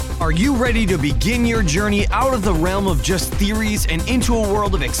Are you ready to begin your journey out of the realm of just theories and into a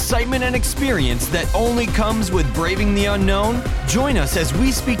world of excitement and experience that only comes with braving the unknown? Join us as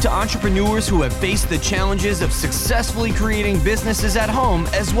we speak to entrepreneurs who have faced the challenges of successfully creating businesses at home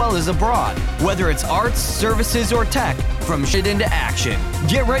as well as abroad. Whether it's arts, services, or tech, from shit into action.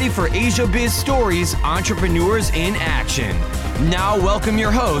 Get ready for Asia Biz Stories, Entrepreneurs in Action. Now welcome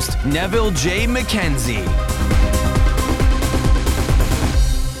your host, Neville J. McKenzie.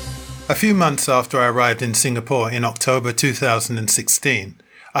 A few months after I arrived in Singapore in October 2016,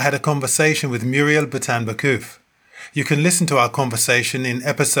 I had a conversation with Muriel Batanbakouf. You can listen to our conversation in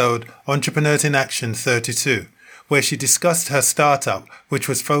episode Entrepreneurs in Action 32, where she discussed her startup, which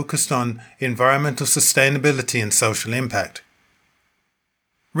was focused on environmental sustainability and social impact.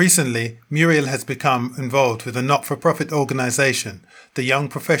 Recently, Muriel has become involved with a not-for-profit organization, the Young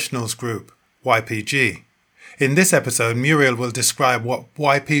Professionals Group, YPG. In this episode, Muriel will describe what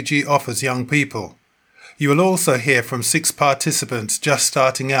YPG offers young people. You will also hear from 6 participants just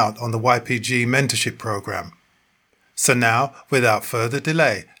starting out on the YPG mentorship program. So now, without further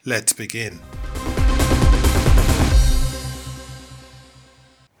delay, let's begin.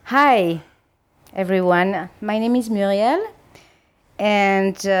 Hi, everyone. My name is Muriel,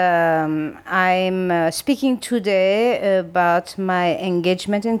 and I'm speaking today about my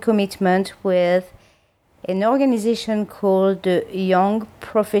engagement and commitment with an organization called the Young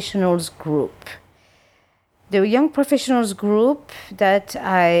Professionals Group. The Young Professionals Group that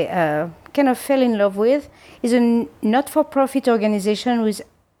I kind of fell in love with is a not-for-profit organization with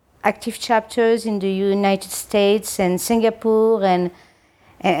active chapters in the United States and Singapore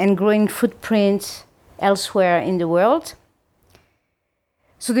and growing footprint elsewhere in the world.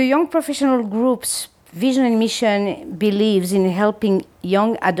 So the Young Professional Group's vision and mission believes in helping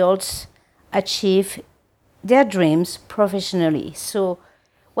young adults achieve their dreams professionally. So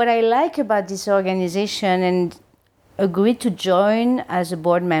what I like about this organization and agreed to join as a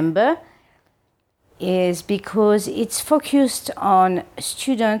board member is because it's focused on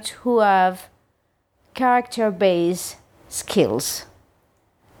students who have character-based skills.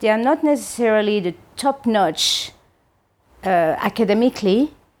 They are not necessarily the top-notch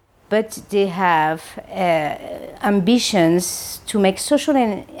academically, but they have ambitions to make social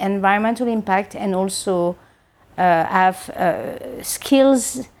and environmental impact and also have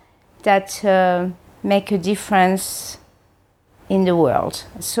skills that make a difference in the world.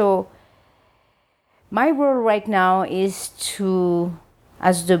 So my role right now is to,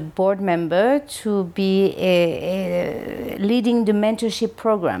 as the board member, to be leading the mentorship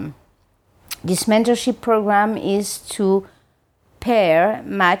program. This mentorship program is to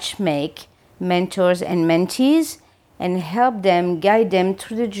match-make mentors and mentees and help them, guide them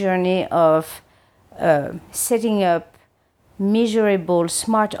through the journey of setting up measurable,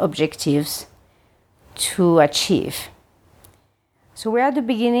 smart objectives to achieve. So we're at the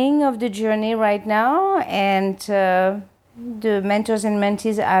beginning of the journey right now, and the mentors and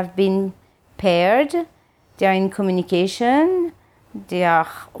mentees have been paired. They are in communication. They are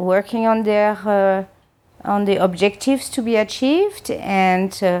working on their on the objectives to be achieved,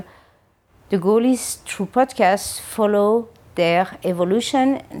 and the goal is through podcasts follow their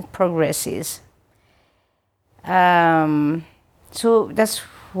evolution and progresses. So that's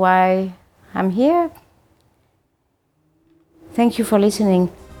why I'm here. Thank you for listening.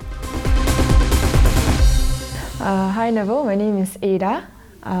 Hi Neville, my name is Ada.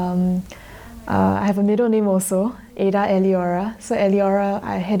 I have a middle name also, Ada Eliora. So Eliora,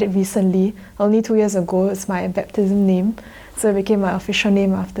 I had it recently, only 2 years ago. It's my baptism name, so it became my official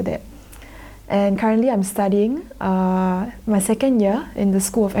name after that. And currently I'm studying my second year in the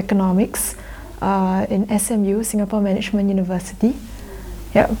School of Economics in SMU, Singapore Management University.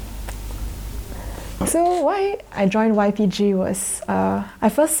 Yep. So why I joined YPG was, I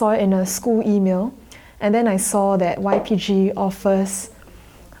first saw it in a school email, and then I saw that YPG offers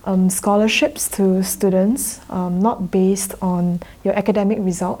scholarships to students, not based on your academic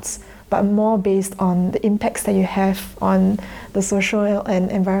results, but more based on the impacts that you have on the social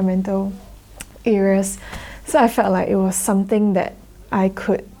and environmental areas. So I felt like it was something that I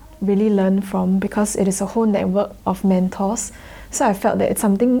could really learn from, because it is a whole network of mentors. So I felt that it's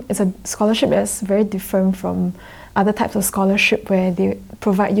a scholarship that's very different from other types of scholarship where they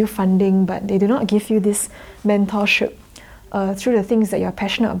provide you funding, but they do not give you this mentorship through the things that you're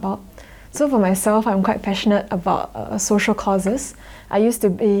passionate about. So for myself, I'm quite passionate about social causes. I used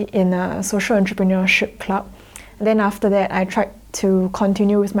to be in a social entrepreneurship club. Then after that, I tried to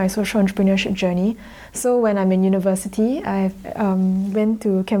continue with my social entrepreneurship journey. So when I'm in university, I've went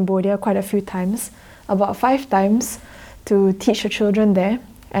to Cambodia quite a few times, about 5 times, to teach the children there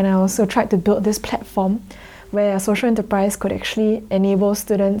And I also tried to build this platform where a social enterprise could actually enable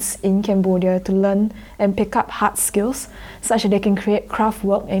students in Cambodia to learn and pick up hard skills such that they can create craft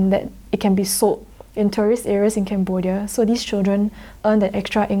work and that it can be sold in tourist areas in Cambodia. So these children earn that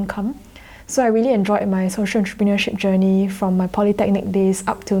extra income. So I really enjoyed my social entrepreneurship journey from my polytechnic days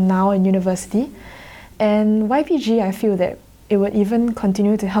up till now in university. And YPG, I feel that it would even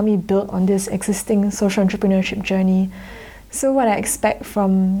continue to help me build on this existing social entrepreneurship journey. So what I expect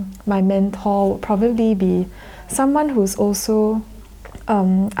from my mentor would probably be someone who's also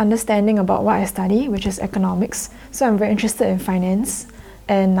understanding about what I study, which is economics. So I'm very interested in finance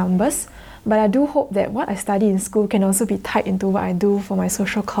and numbers. But I do hope that what I study in school can also be tied into what I do for my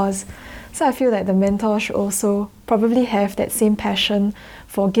social cause. So I feel that the mentor should also probably have that same passion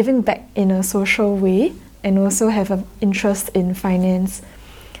for giving back in a social way and also have an interest in finance.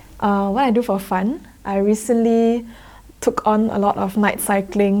 What I do for fun, I recently took on a lot of night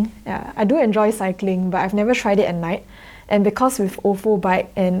cycling. Yeah, I do enjoy cycling, but I've never tried it at night. And because with OFO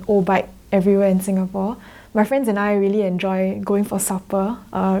bike and O-bike everywhere in Singapore, my friends and I really enjoy going for supper,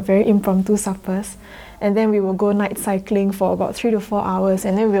 very impromptu suppers. And then we will go night cycling for about 3 to 4 hours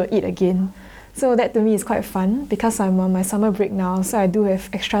and then we'll eat again. So that to me is quite fun because I'm on my summer break now, so I do have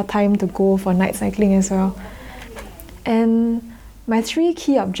extra time to go for night cycling as well. And my 3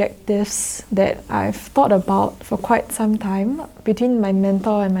 key objectives that I've thought about for quite some time between my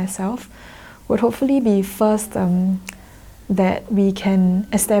mentor and myself would hopefully be first that we can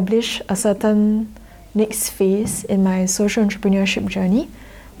establish a certain next phase in my social entrepreneurship journey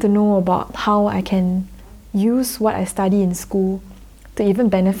to know about how I can use what I study in school to even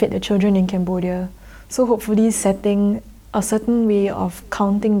benefit the children in Cambodia. So hopefully setting a certain way of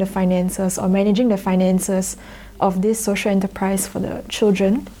counting the finances or managing the finances of this social enterprise for the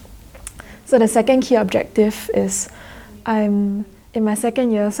children. So the second key objective is I'm in my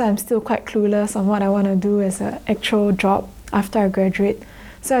second year, so I'm still quite clueless on what I want to do as an actual job after I graduate.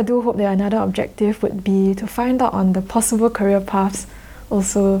 So I do hope that another objective would be to find out on the possible career paths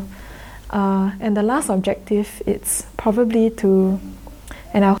also. And the last objective, it's probably to,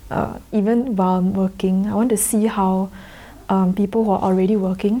 even while I'm working, I want to see how people who are already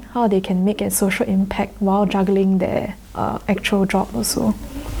working, how they can make a social impact while juggling their actual job also.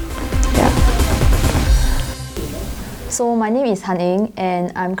 Yeah. So my name is Han Eng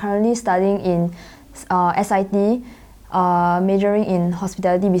and I'm currently studying in SIT, majoring in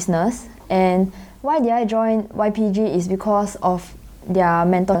hospitality business. And why did I join YPG is because of their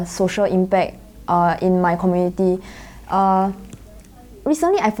mental social impact in my community.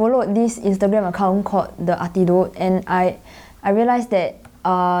 Recently I followed this Instagram account called The Antidote, and I realized that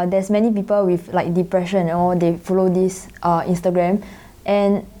there's many people with like depression or they follow this Instagram.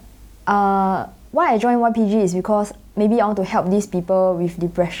 And why I joined YPG is because maybe I want to help these people with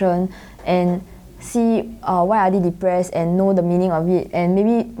depression and see why are they depressed and know the meaning of it. And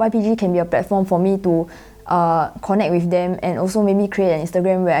maybe YPG can be a platform for me to connect with them and also maybe create an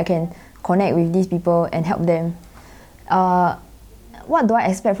Instagram where I can connect with these people and help them. What do I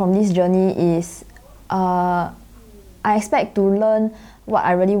expect from this journey is I expect to learn what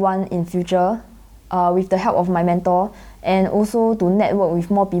I really want in future with the help of my mentor, and also to network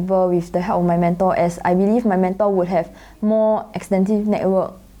with more people with the help of my mentor, as I believe my mentor would have more extensive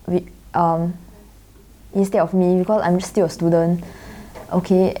network with, instead of me, because I'm still a student.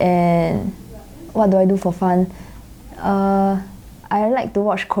 Okay, and what do I do for fun? I like to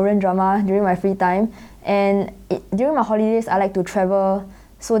watch Korean drama during my free time, and during my holidays I like to travel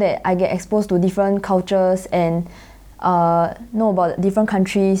so that I get exposed to different cultures and know about different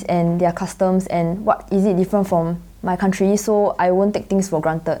countries and their customs and what is it different from my country, so I won't take things for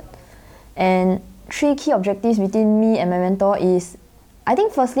granted. And 3 key objectives between me and my mentor is, I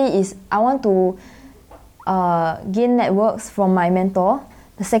think firstly is I want to gain networks from my mentor.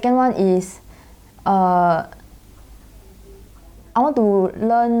 The second one is I want to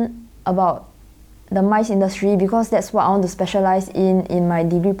learn about the MICE industry because that's what I want to specialize in my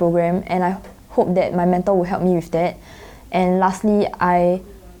degree program, and I hope that my mentor will help me with that. And lastly, I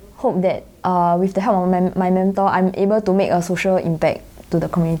hope that with the help of my mentor, I'm able to make a social impact to the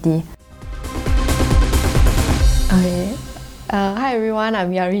community. Okay. Hi everyone,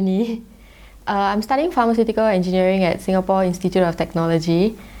 I'm Yarini. I'm studying pharmaceutical engineering at Singapore Institute of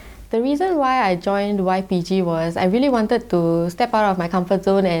Technology. The reason why I joined YPG was I really wanted to step out of my comfort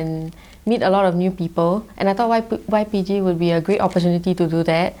zone and meet a lot of new people, and I thought YPG would be a great opportunity to do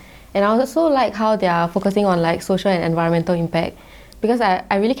that. And I also like how they are focusing on like social and environmental impact, because I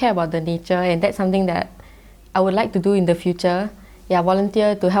really care about the nature, and that's something that I would like to do in the future. Yeah,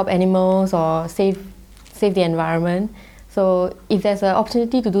 volunteer to help animals or save the environment. So if there's an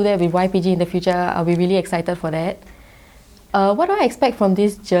opportunity to do that with YPG in the future, I'll be really excited for that. What do I expect from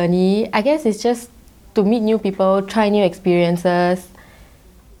this journey? I guess it's just to meet new people, try new experiences.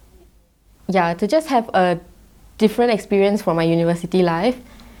 Yeah, to just have a different experience from my university life.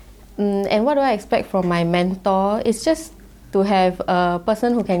 And what do I expect from my mentor? It's just to have a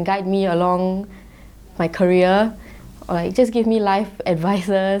person who can guide me along my career, or like just give me life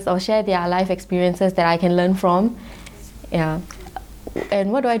advices or share their life experiences that I can learn from. Yeah.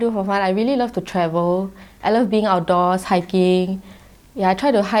 And what do I do for fun? I really love to travel. I love being outdoors, hiking. Yeah, I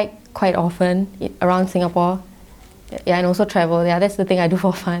try to hike quite often around Singapore. Yeah, and also travel. Yeah, that's the thing I do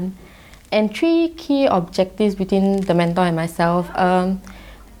for fun. And 3 key objectives between the mentor and myself.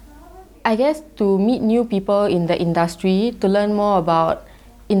 I guess to meet new people in the industry, to learn more about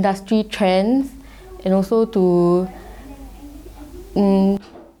industry trends, and also to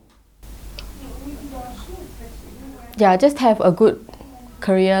just have a good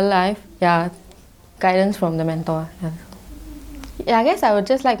career life. Yeah, guidance from the mentor. Yeah, I guess I would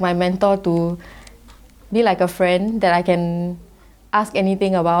just like my mentor to be like a friend that I can ask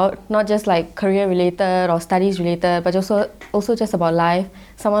anything about, not just like career related or studies related, but also just about life.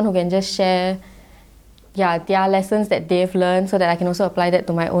 Someone who can just share their lessons that they've learned so that I can also apply that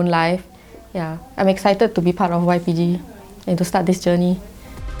to my own life. Yeah, I'm excited to be part of YPG and to start this journey.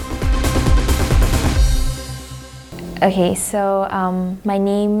 Okay, so my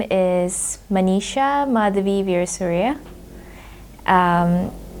name is Manisha Madhavi Veerasurya,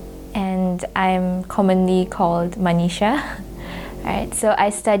 and I'm commonly called Manisha. Alright, so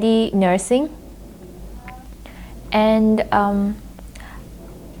I study nursing, and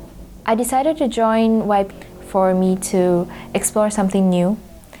I decided to join YP for me to explore something new,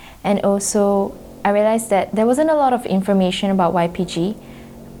 and also I realized that there wasn't a lot of information about YPG,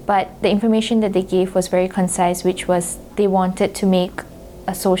 but the information that they gave was very concise, which was they wanted to make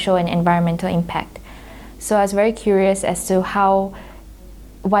a social and environmental impact. So I was very curious as to how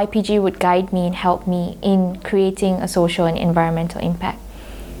YPG would guide me and help me in creating a social and environmental impact.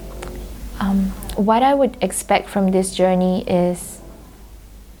 What I would expect from this journey is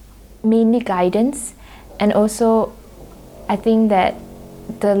mainly guidance, and also I think that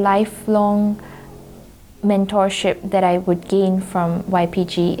the lifelong mentorship that I would gain from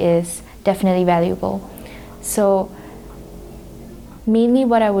YPG is definitely valuable. So mainly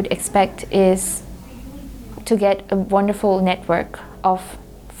what I would expect is to get a wonderful network of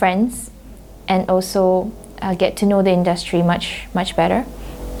friends, and also get to know the industry much better.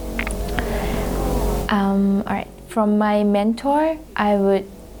 Alright, from my mentor, I would,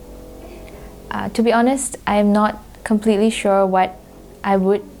 to be honest, I'm not completely sure what I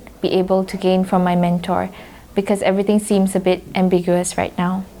would be able to gain from my mentor, because everything seems a bit ambiguous right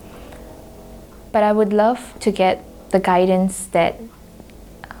now. But I would love to get the guidance that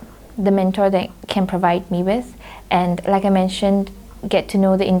the mentor that can provide me with, and like I mentioned, get to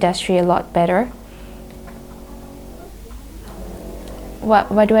know the industry a lot better.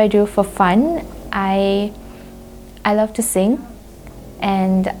 What do I do for fun? I love to sing,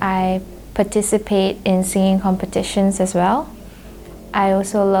 and I participate in singing competitions as well. I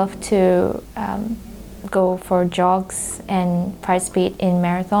also love to go for jogs and participate in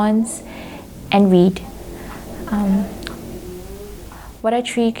marathons and read. What are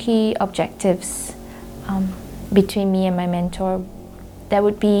 3 key objectives between me and my mentor? That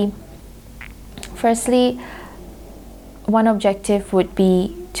would be, firstly, one objective would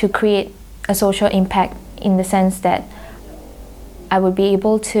be to create a social impact, in the sense that I would be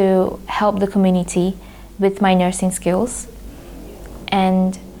able to help the community with my nursing skills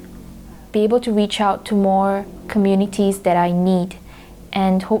and be able to reach out to more communities that I need,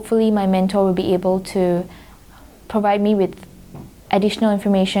 and hopefully my mentor will be able to provide me with additional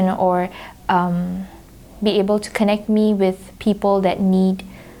information, or be able to connect me with people that need,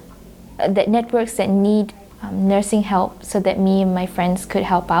 that networks that need nursing help, so that me and my friends could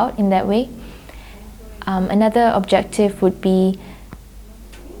help out in that way. Another objective would be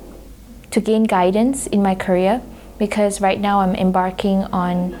to gain guidance in my career, because right now I'm embarking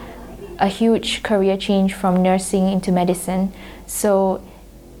on a huge career change from nursing into medicine. So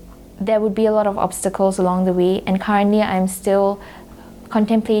there would be a lot of obstacles along the way, and currently I'm still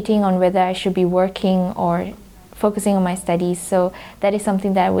contemplating on whether I should be working or focusing on my studies. So that is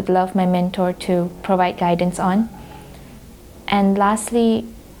something that I would love my mentor to provide guidance on. And lastly,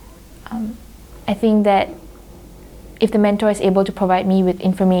 I think that if the mentor is able to provide me with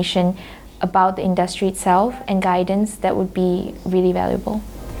information about the industry itself and guidance, that would be really valuable.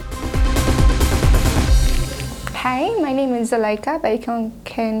 Hi, my name is Zulaika, but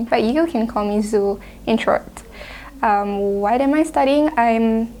you can call me Zoo in short. What am I studying?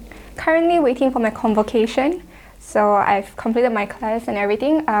 I'm currently waiting for my convocation. So I've completed my class and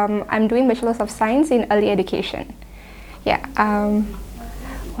everything. I'm doing Bachelor's of Science in Early Education. Yeah.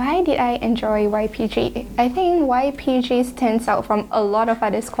 Why did I enjoy YPG? I think YPG stands out from a lot of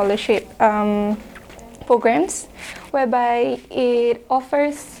other scholarship programs, whereby it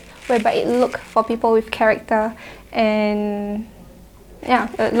look for people with character and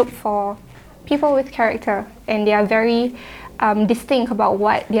look for people with character, and they are very distinct about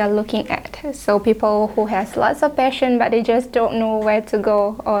what they are looking at. So people who has lots of passion but they just don't know where to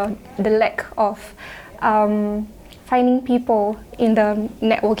go, or the lack of finding people in the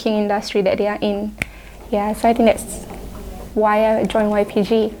networking industry that they are in. Yeah, so I think that's why I joined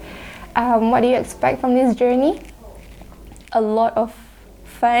YPG. What do you expect from this journey? A lot of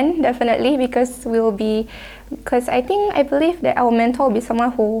fun, definitely, because I believe that our mentor will be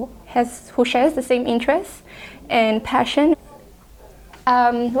someone who shares the same interests and passion.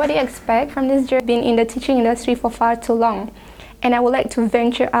 What do you expect from this journey? I've been in the teaching industry for far too long, and I would like to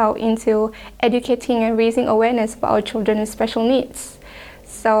venture out into educating and raising awareness about our children with special needs.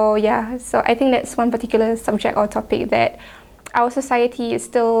 So I think that's one particular subject or topic that our society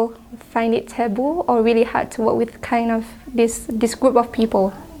still find it taboo or really hard to work with kind of this group of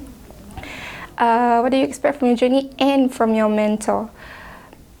people. What do you expect from your journey and from your mentor?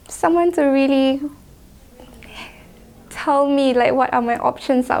 Someone to really tell me like what are my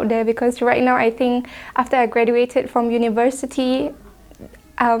options out there, because right now I think after I graduated from university,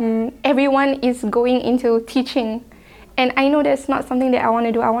 everyone is going into teaching, and I know that's not something that I want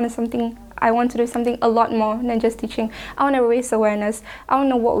to do. I want to do something a lot more than just teaching. I want to raise awareness. I want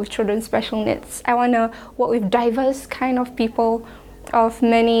to work with children with special needs. I want to work with diverse kind of people of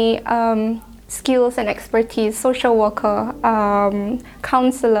many skills and expertise, social worker,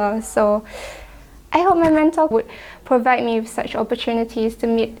 counselor. So I hope my mentor would provide me with such opportunities to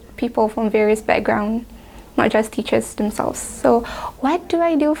meet people from various backgrounds, not just teachers themselves. So what do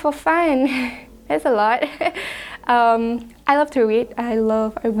I do for fun? That's a lot. I love to read. I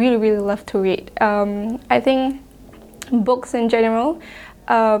really, really love to read. I think books in general,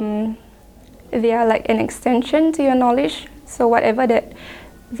 they are like an extension to your knowledge. So whatever that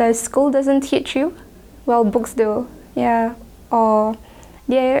the school doesn't teach you, well, books do. Yeah.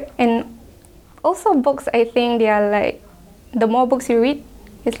 And also books, I think they are like, the more books you read,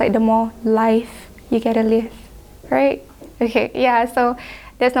 it's like the more life you get to live, right? Okay, yeah, so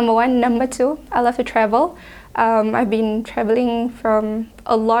that's number one. Number two, I love to travel. I've been traveling from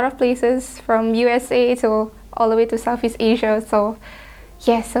a lot of places, from USA to all the way to Southeast Asia. So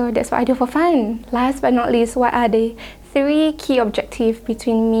so that's what I do for fun. Last but not least, what are the 3 key objectives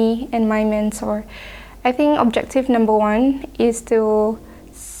between me and my mentor? I think objective number 1 is to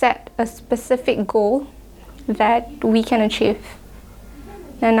set a specific goal that we can achieve.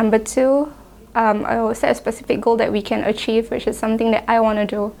 Then number 2, I will set a specific goal that we can achieve, which is something that I want to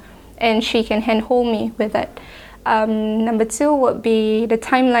do, and she can handhold me with it. Number 2 would be the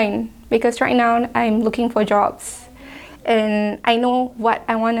timeline, because right now I'm looking for jobs and I know what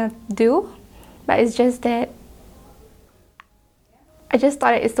I want to do, but it's just that I just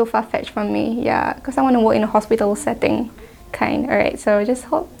thought it's too far-fetched for me, because I want to work in a hospital setting, alright, so just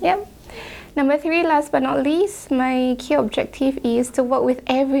hope, Number 3, last but not least, my key objective is to work with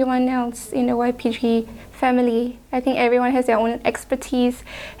everyone else in the YPG family. I think everyone has their own expertise,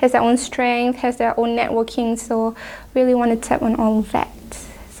 has their own strength, has their own networking, so really want to tap on all of that.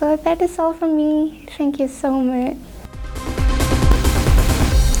 So that is all from me. Thank you so much.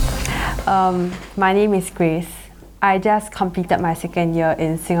 My name is Grace. I just completed my second year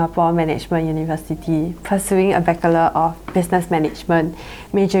in Singapore Management University, pursuing a Bachelor of Business Management,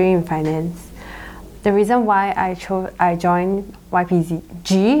 majoring in finance. The reason why I joined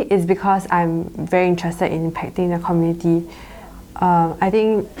YPG is because I'm very interested in impacting the community. I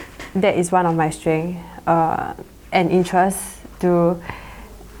think that is one of my strengths and interests, to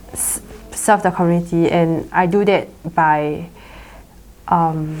serve the community, and I do that by,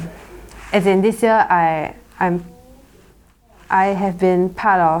 as in this year, I have been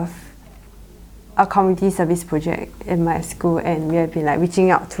part of a community service project in my school, and we have been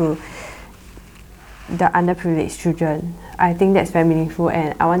reaching out to the underprivileged children. I think that's very meaningful,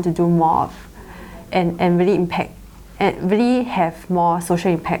 and I want to do more of, and really impact, and really have more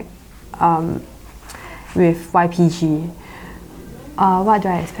social impact with YPG. What do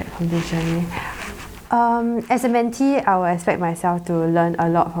I expect from this journey? As a mentee, I will expect myself to learn a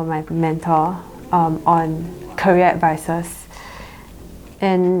lot from my mentor on career advices.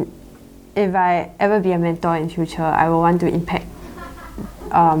 And if I ever be a mentor in future, I will want to impact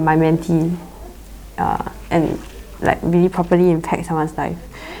my mentee and like really properly impact someone's life.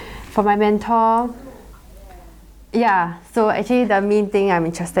 For my mentor, so actually the main thing I'm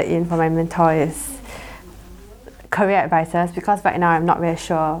interested in for my mentor is career advisors, because right now I'm not very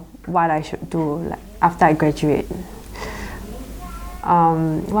sure what I should do like after I graduate.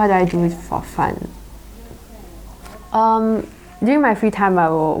 What do I do for fun? During my free time, I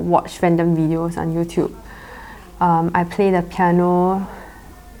will watch random videos on YouTube. I play the piano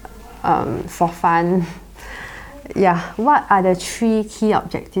for fun. What are the 3 key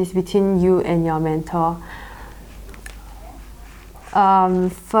objectives between you and your mentor?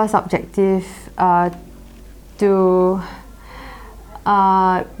 First objective, to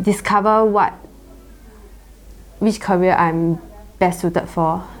discover which career I'm best suited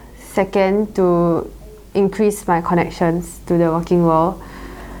for. Second, to increase my connections to the working world.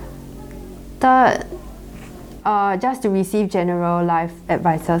 Third, just to receive general life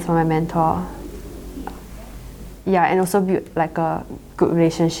advices from my mentor. And also build like a good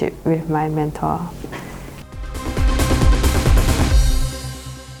relationship with my mentor.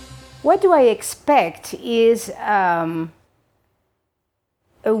 What do I expect is a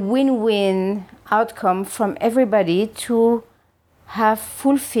win-win outcome from everybody to have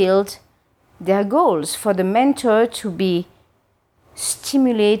fulfilled their goals, for the mentor to be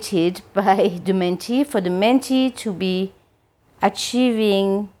stimulated by the mentee, for the mentee to be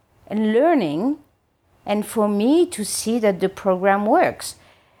achieving and learning, and for me to see that the program works.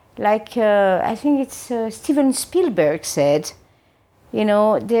 Like I think it's Steven Spielberg said,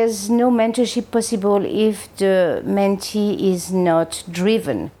 there's no mentorship possible if the mentee is not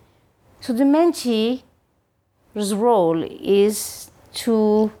driven. So the mentee's role is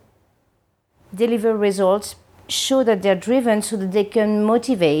to deliver results, show that they're driven so that they can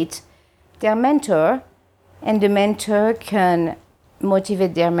motivate their mentor, and the mentor can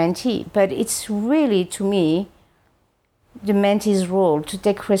motivate their mentee. But it's really, to me, the mentee's role to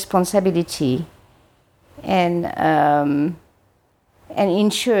take responsibility and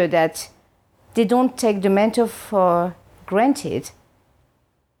ensure that they don't take the mentor for granted.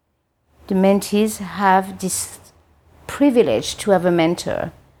 The mentees have this privilege to have a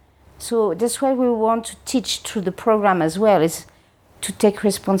mentor. So that's what we want to teach through the program as well, is to take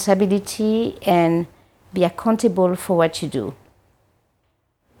responsibility and be accountable for what you do.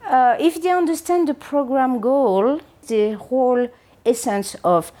 If they understand the program goal, the whole essence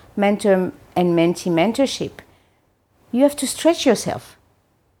of mentor and mentee mentorship, you have to stretch yourself.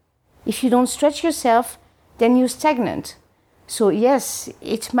 If you don't stretch yourself, then you're stagnant. So yes,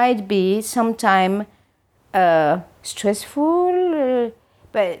 it might be sometimes stressful,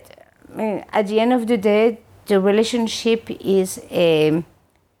 but at the end of the day, the relationship is a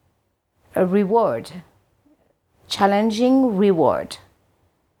reward, challenging reward.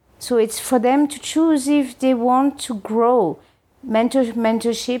 So it's for them to choose if they want to grow.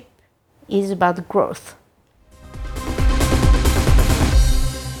 Mentorship is about growth.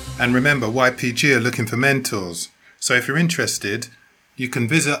 And remember, YPG are looking for mentors. So if you're interested, you can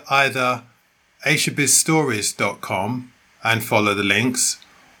visit either asiabizstories.com and follow the links,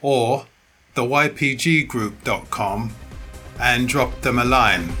 or the ypggroup.com and drop them a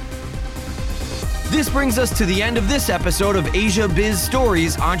line. This brings us to the end of this episode of Asia Biz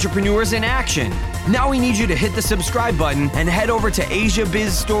Stories, Entrepreneurs in Action. Now we need you to hit the subscribe button and head over to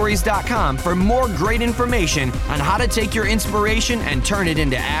asiabizstories.com for more great information on how to take your inspiration and turn it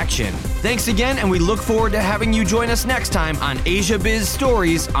into action. Thanks again, and we look forward to having you join us next time on Asia Biz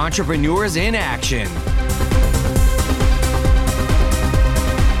Stories, Entrepreneurs in Action.